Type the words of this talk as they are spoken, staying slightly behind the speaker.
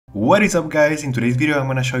What is up guys, in today's video I'm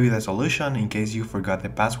gonna show you the solution in case you forgot the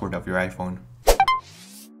password of your iPhone.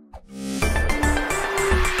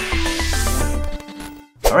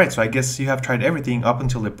 Alright, so I guess you have tried everything up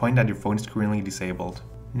until the point that your phone is currently disabled.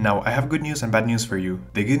 Now, I have good news and bad news for you.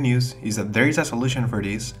 The good news is that there is a solution for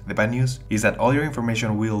this. The bad news is that all your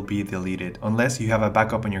information will be deleted, unless you have a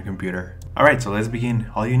backup on your computer. Alright, so let's begin.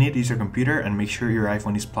 All you need is your computer and make sure your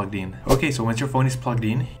iPhone is plugged in. Okay, so once your phone is plugged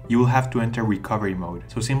in, you will have to enter recovery mode.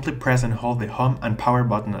 So simply press and hold the home and power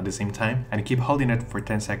button at the same time and keep holding it for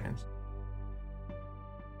 10 seconds.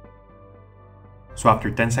 So after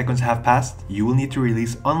 10 seconds have passed, you will need to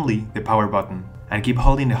release only the power button and keep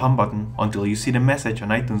holding the home button until you see the message on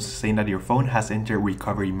iTunes saying that your phone has entered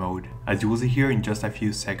recovery mode, as you will see here in just a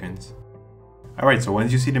few seconds. Alright, so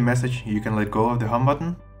once you see the message, you can let go of the home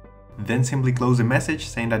button, then simply close the message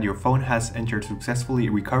saying that your phone has entered successfully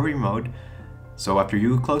recovery mode. So after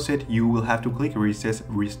you close it, you will have to click where it says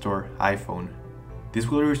Restore iPhone. This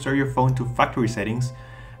will restore your phone to factory settings,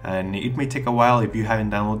 and it may take a while if you haven't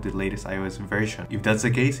downloaded the latest iOS version. If that's the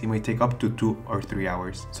case, it may take up to 2 or 3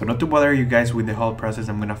 hours. So not to bother you guys with the whole process,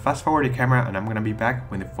 I'm gonna fast forward the camera and I'm gonna be back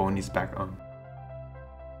when the phone is back on.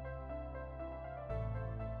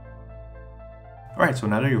 Alright, so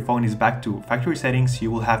now that your phone is back to factory settings, you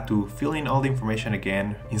will have to fill in all the information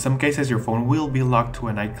again. In some cases, your phone will be locked to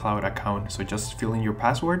an iCloud account, so just fill in your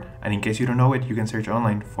password, and in case you don't know it, you can search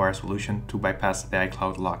online for a solution to bypass the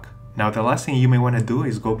iCloud lock. Now the last thing you may want to do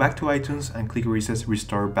is go back to iTunes and click where it says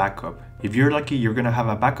Restore Backup. If you're lucky, you're gonna have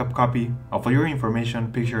a backup copy of all your information,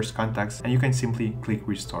 pictures, contacts, and you can simply click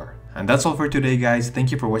Restore. And that's all for today guys.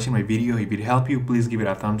 Thank you for watching my video. If it helped you, please give it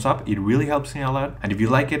a thumbs up. It really helps me a lot. And if you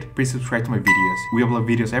like it, please subscribe to my videos. We upload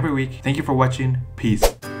videos every week. Thank you for watching.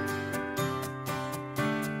 Peace.